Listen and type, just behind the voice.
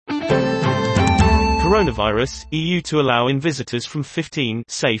Coronavirus, EU to allow in visitors from 15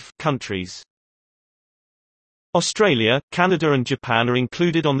 safe countries. Australia, Canada and Japan are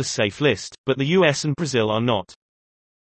included on the safe list, but the US and Brazil are not.